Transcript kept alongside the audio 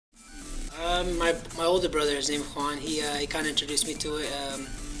My older brother, his name Juan, he kind of introduced me to it,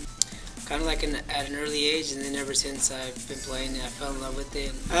 kind of like at an early age, and then ever since I've been playing it, I fell in love with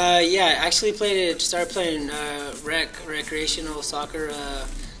it. Yeah, I actually started playing recreational soccer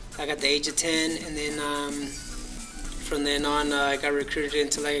like at the age of 10, and then from then on I got recruited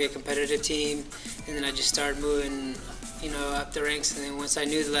into like a competitive team, and then I just started moving, up the ranks, and then once I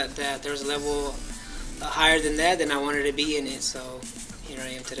knew that there was a level higher than that, then I wanted to be in it, so here I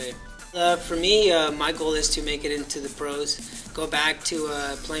am today. For me, my goal is to make it into the pros, go back to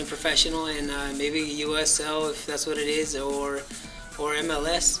playing professional, and maybe USL if that's what it is, or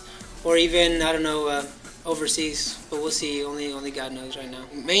MLS, or even, I don't know, overseas, but we'll see. Only God knows right now.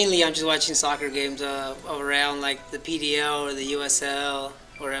 Mainly I'm just watching soccer games around like the PDL or the USL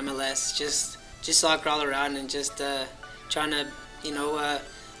or MLS, just soccer all around, and just trying to,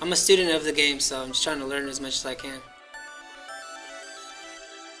 I'm a student of the game, so I'm just trying to learn as much as I can.